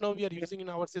 Right now we are using in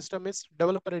our system is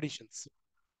developer editions.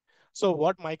 So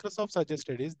what Microsoft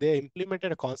suggested is they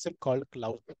implemented a concept called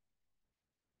cloud.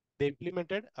 They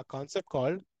implemented a concept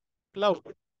called cloud.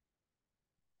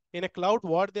 In a cloud,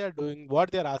 what they are doing,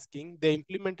 what they are asking, they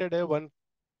implemented a one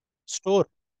store.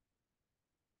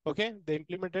 Okay, they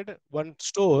implemented one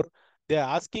store. They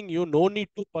are asking you no need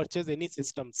to purchase any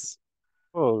systems.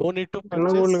 Oh, No need to చిన్న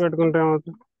గూళ్ళు purchase. కట్టుకుంటే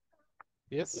ఏమవుతుంది?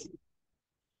 Yes.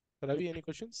 Ravi, any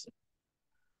questions?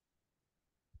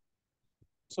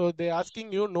 So they asking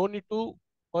you no need to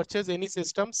purchase any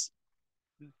systems.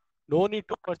 No need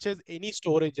to purchase any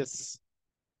storages.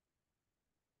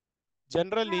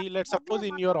 Generally, let's suppose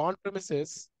in your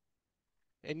on-premises,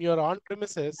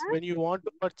 when you want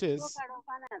to purchase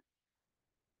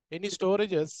any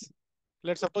storages,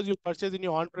 let's suppose you purchase in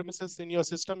your on-premises, in your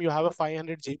system, you have a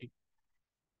 500 GB.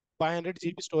 500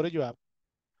 GB storage you have.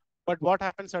 But what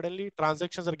happens suddenly?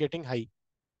 Transactions are getting high.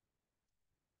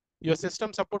 Your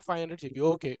system support 500 GB.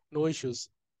 Okay, no issues.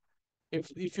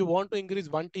 If you want to increase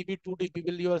 1 TB, 2 TB,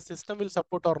 will your system will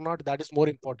support or not? That is more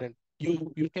important.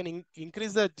 You can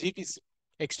increase the GBs.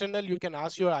 External, you can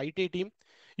ask your IT team.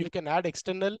 You can add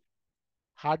external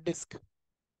hard disk.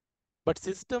 But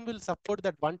system will support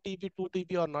that 1 TB, 2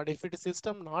 TB or not. If it is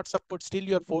system not support, still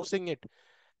you're forcing it.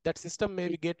 That system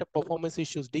may get a performance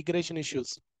issues, degradation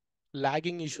issues,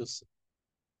 lagging issues.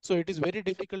 So it is very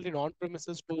difficult in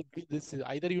on-premises to do this.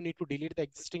 Either you need to delete the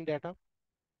existing data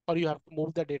or you have to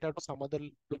move the data to some other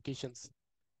locations.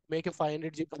 Make a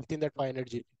 500 GB within that 500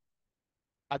 GB.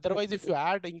 Otherwise, if you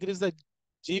increase the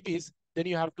GBs, then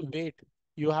you have to wait.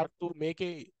 You have to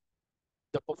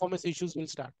the performance issues will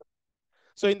start.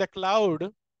 So in the cloud,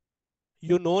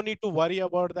 you no need to worry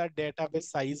about that database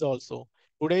size also.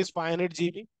 Today is 500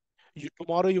 GB.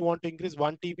 Tomorrow you want to increase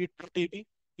 1 TB, 2 TB,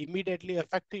 immediately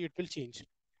effective, it will change.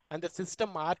 And the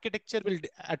system architecture will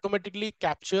automatically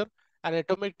capture and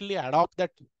automatically adopt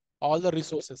that all the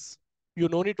resources. You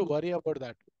no need to worry about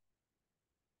that.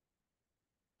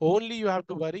 Only you have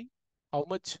to worry how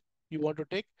much you want to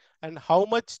take and how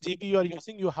much GB you are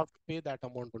using, you have to pay that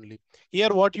amount only. Here,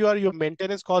 what your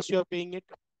maintenance cost, you are paying it.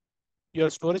 Your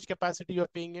storage capacity, you're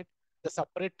paying it. The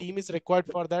separate team is required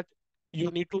for that. You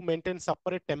need to maintain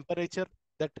separate temperature,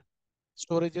 that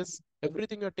storages,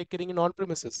 everything you're taking in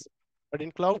on-premises. But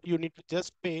in cloud, you need to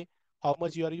just pay how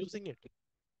much you are using it.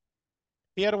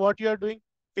 Here, what you are doing,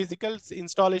 physical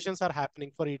installations are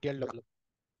happening for ETL development.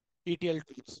 ETL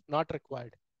tools, not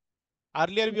required.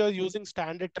 Earlier, we were using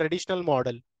standard traditional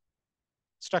model,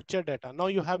 structured data. Now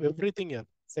you have everything here,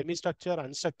 semi-structure,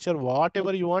 unstructured,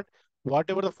 whatever you want,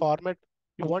 whatever the format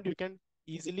you want, you can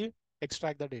easily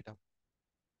extract the data.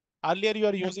 Earlier, you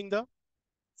are using the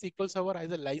SQL Server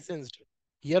as a licensed.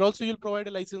 Here also, you'll provide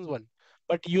a license one,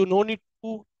 but you no need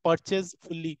to purchase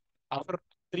fully. After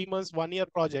 3 months, 1 year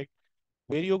project,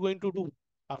 where you're going to do?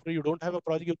 After you don't have a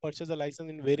project, you purchase a license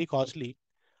in very costly.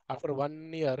 After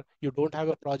 1 year, you don't have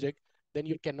a project, then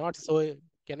you cannot sell in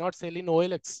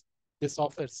OLX, the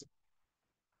softwares.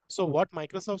 So what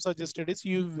Microsoft suggested is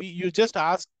you just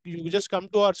come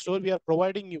to our store. We are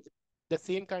providing you the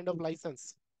same kind of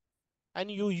license, and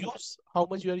you use how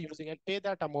much you are using and pay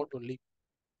that amount only,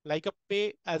 like a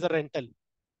pay as a rental.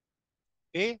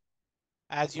 Pay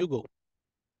as you go.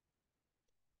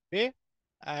 Pay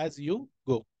as you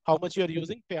go. How much you are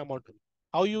using, pay amount only.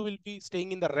 How you will be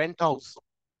staying in the rent house.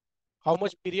 How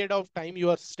much period of time you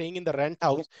are staying in the rent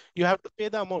house, you have to pay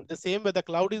the amount. The same way the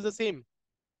cloud is the same.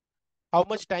 How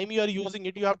much time you are using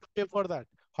it, you have to pay for that.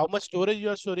 How much storage you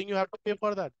are storing, you have to pay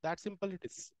for that. That simple it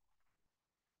is.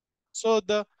 So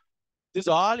this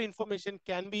all information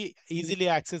can be easily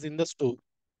accessed in the store.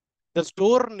 The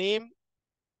store name,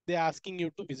 they're asking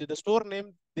you to visit. The store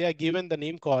name, they are given the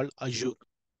name called Azure.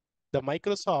 The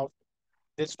Microsoft,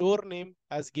 The store name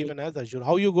as given as Azure.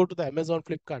 How you go to the Amazon,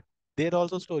 Flipkart, there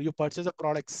also store, you purchase the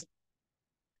products.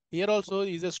 Here also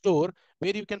is a store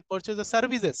where you can purchase the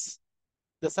services.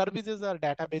 The services are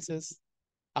databases,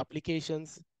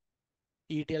 applications,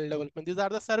 ETL development. These are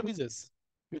the services.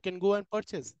 You can go and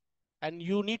purchase. And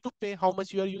you need to pay how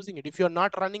much you are using it. If you are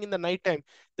not running in the night time,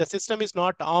 the system is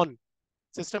not on.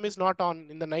 System is not on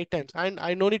in the night times. And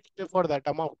I no need to pay for that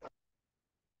amount.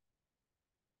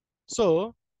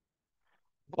 So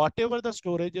whatever the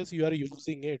storages you are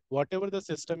using it, whatever the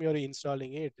system you are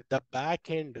installing it, the back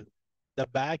end,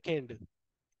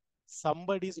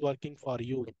 somebody is working for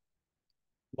you.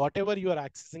 Whatever you are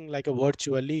accessing like a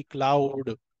virtually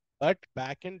cloud, but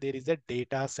backend there is a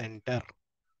data center.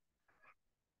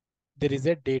 There is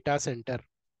a data center.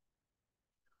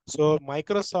 So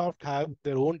Microsoft have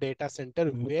their own data center.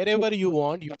 Wherever you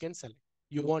want, you can select.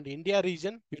 You want India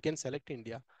region, you can select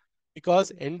India.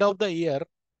 Because end of the year,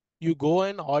 you go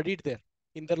and audit there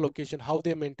in their location, how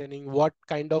they're maintaining, what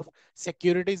kind of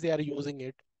securities they are using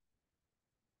it.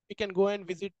 We can go and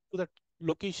visit to the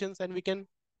locations and we can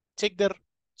check their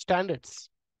standards.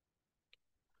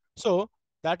 So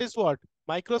that is what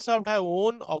Microsoft have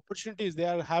own opportunities. They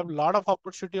have a lot of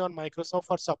opportunity on Microsoft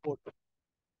for support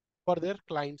for their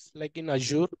clients, like in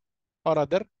Azure or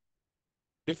other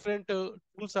different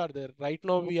tools are there. Right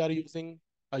now we are using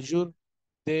Azure.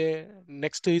 They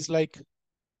next is like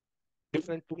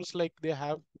different tools like they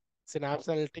have Synapse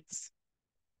Analytics.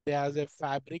 They have a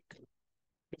Fabric.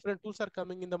 Different tools are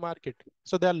coming in the market.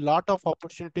 So there are a lot of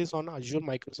opportunities on Azure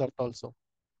Microsoft also.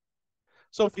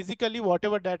 So physically,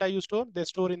 whatever data you store, they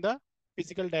store in the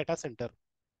physical data center.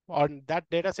 On that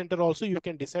data center also, you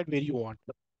can decide where you want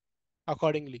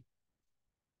accordingly.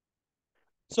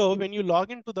 So when you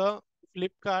log into the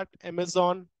Flipkart,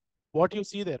 Amazon, what you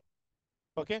see there,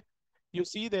 okay? You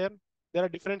see there are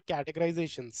different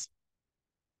categorizations,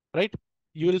 right?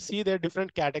 You will see there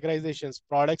different categorizations,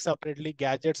 products separately,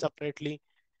 gadgets separately,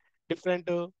 different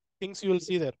things you will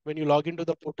see there when you log into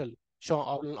the portal,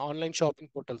 online shopping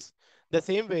portals. The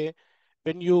same way,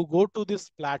 when you go to these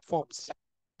platforms,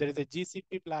 there is a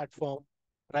GCP platform.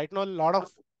 Right now, a lot of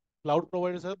cloud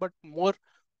providers are, but more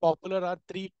popular are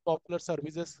three popular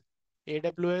services,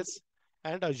 AWS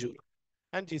and Azure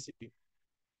and GCP.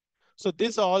 So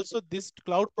this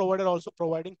cloud provider also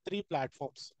providing three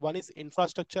platforms. One is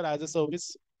infrastructure as a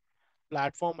service,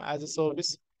 platform as a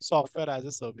service, software as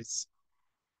a service.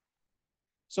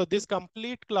 So this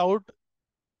complete cloud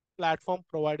platform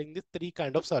providing the three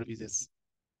kind of services: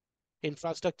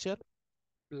 infrastructure,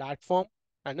 platform,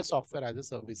 and a software as a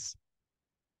service.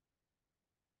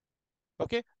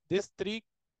 Okay, these three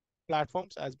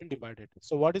platforms has been divided.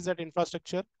 So what is that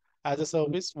infrastructure as a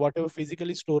service? Whatever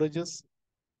physically storages,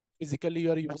 physically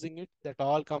you are using it, that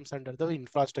all comes under the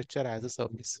infrastructure as a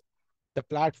service. The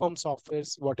platform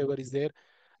softwares, whatever is there,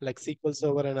 like SQL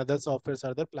Server and other softwares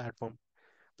are the platform.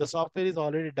 The software is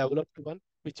already developed one,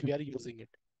 which we are using it.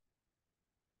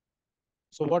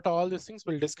 So what all these things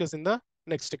we'll discuss in the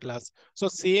next class. So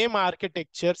same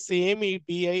architecture, same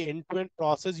API end-to-end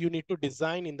process you need to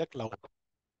design in the cloud.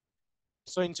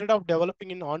 So instead of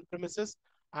developing in on-premises,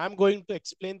 I'm going to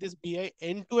explain this BI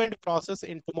end-to-end process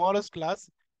in tomorrow's class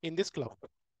in this cloud.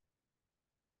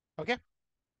 Okay.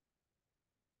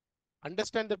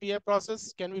 Understand the BI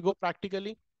process? Can we go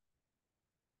practically?